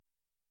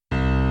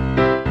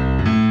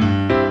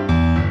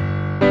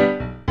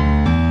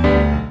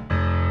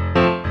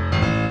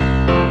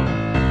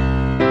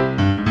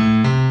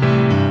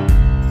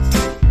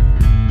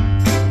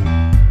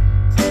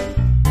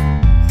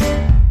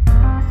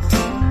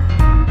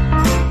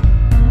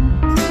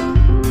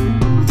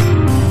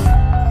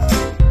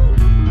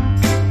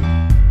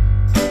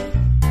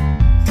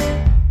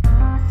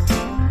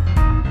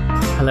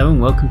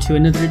and welcome to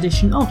another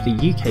edition of the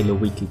UK Law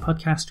Weekly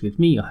podcast with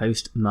me, your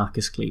host,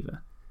 Marcus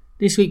Cleaver.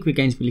 This week we're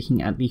going to be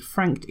looking at the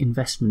Franked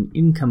Investment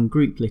Income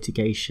Group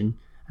litigation,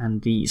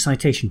 and the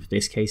citation for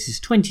this case is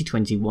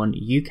 2021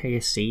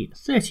 UKSC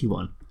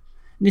 31.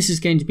 And this is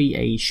going to be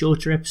a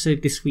shorter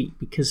episode this week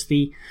because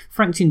the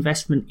Franked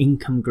Investment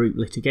Income Group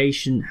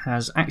litigation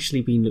has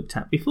actually been looked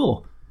at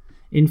before.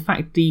 In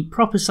fact, the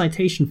proper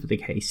citation for the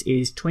case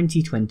is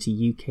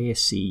 2020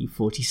 UKSC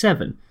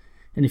 47.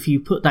 And if you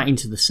put that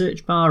into the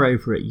search bar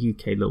over at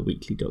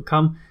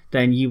uklawweekly.com,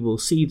 then you will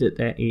see that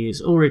there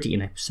is already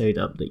an episode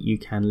up that you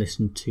can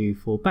listen to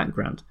for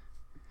background.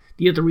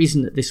 The other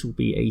reason that this will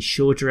be a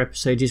shorter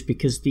episode is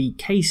because the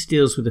case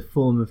deals with a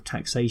form of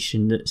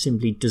taxation that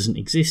simply doesn't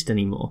exist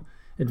anymore,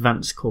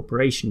 advanced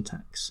corporation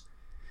tax.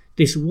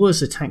 This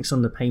was a tax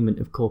on the payment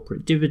of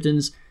corporate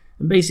dividends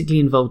and basically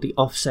involved the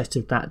offset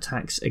of that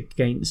tax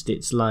against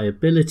its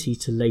liability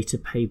to later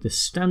pay the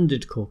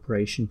standard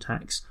corporation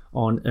tax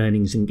on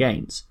earnings and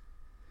gains.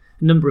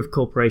 A number of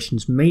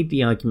corporations made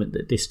the argument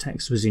that this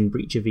tax was in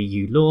breach of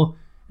EU law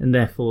and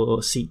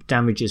therefore seek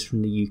damages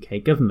from the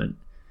UK government.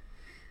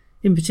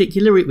 In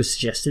particular, it was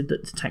suggested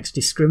that the tax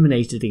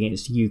discriminated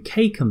against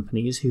UK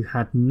companies who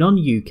had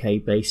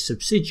non-UK based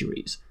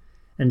subsidiaries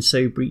and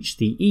so breached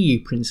the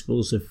EU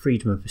principles of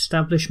freedom of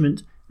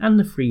establishment and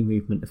the free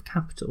movement of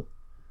capital.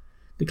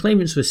 The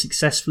claimants were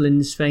successful in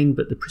this vein,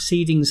 but the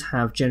proceedings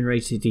have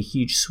generated a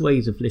huge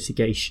swathe of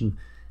litigation,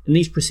 and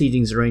these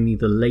proceedings are only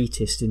the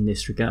latest in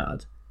this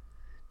regard.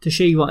 To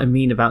show you what I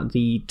mean about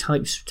the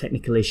types of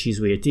technical issues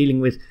we are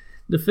dealing with,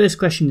 the first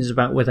question is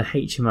about whether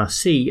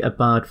HMRC are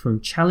barred from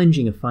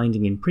challenging a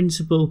finding in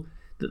principle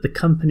that the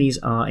companies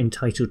are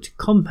entitled to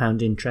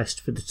compound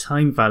interest for the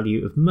time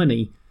value of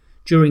money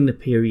during the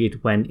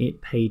period when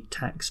it paid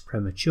tax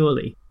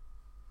prematurely.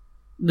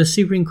 The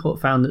Supreme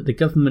Court found that the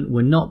government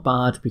were not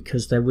barred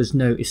because there was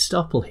no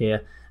estoppel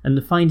here, and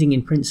the finding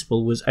in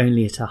principle was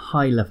only at a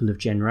high level of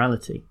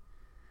generality.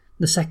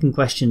 The second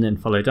question then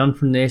followed on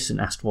from this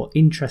and asked what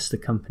interest the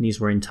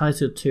companies were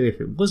entitled to if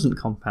it wasn't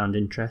compound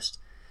interest.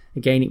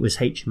 Again, it was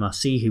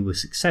HMRC who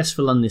was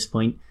successful on this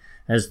point,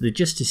 as the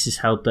justices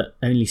held that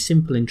only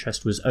simple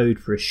interest was owed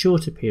for a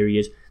shorter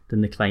period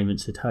than the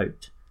claimants had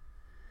hoped.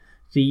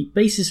 The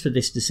basis for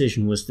this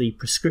decision was the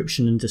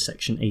prescription under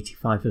Section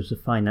 85 of the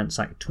Finance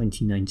Act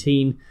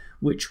 2019,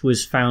 which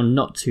was found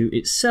not to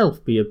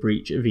itself be a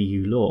breach of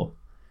EU law.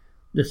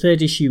 The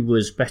third issue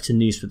was better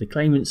news for the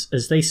claimants,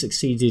 as they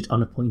succeeded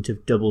on a point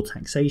of double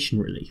taxation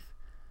relief.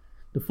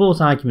 The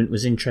fourth argument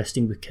was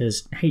interesting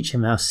because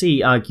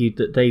HMRC argued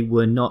that they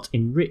were not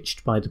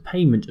enriched by the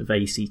payment of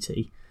ACT,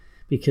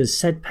 because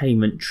said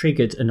payment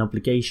triggered an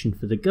obligation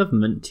for the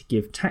government to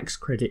give tax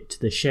credit to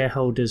the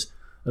shareholders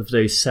of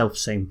those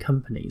self-same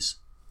companies.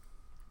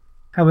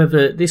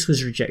 However, this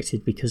was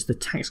rejected because the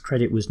tax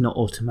credit was not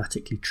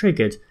automatically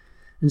triggered,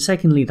 and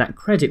secondly, that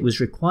credit was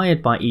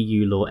required by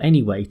EU law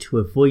anyway to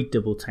avoid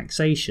double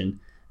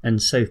taxation,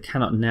 and so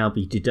cannot now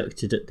be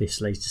deducted at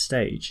this later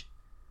stage.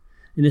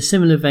 In a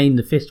similar vein,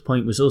 the fifth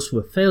point was also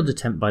a failed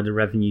attempt by the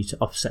revenue to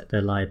offset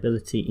their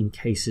liability in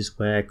cases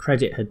where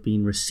credit had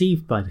been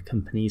received by the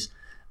companies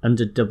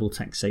under double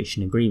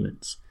taxation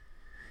agreements.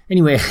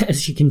 Anyway,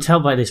 as you can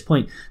tell by this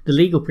point, the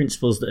legal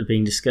principles that are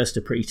being discussed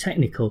are pretty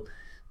technical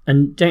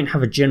and don't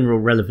have a general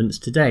relevance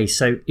today,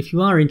 so if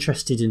you are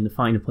interested in the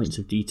finer points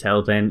of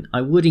detail, then I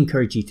would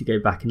encourage you to go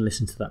back and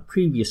listen to that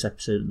previous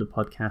episode of the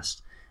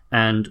podcast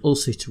and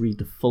also to read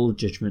the full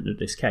judgment of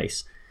this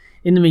case.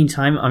 In the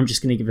meantime, I'm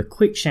just going to give a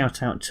quick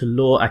shout out to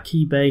Law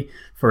Akibe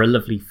for a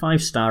lovely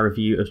 5-star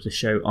review of the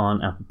show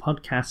on Apple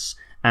Podcasts,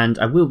 and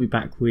I will be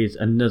back with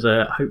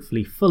another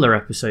hopefully fuller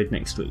episode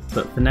next week.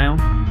 But for now,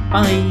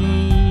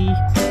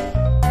 bye!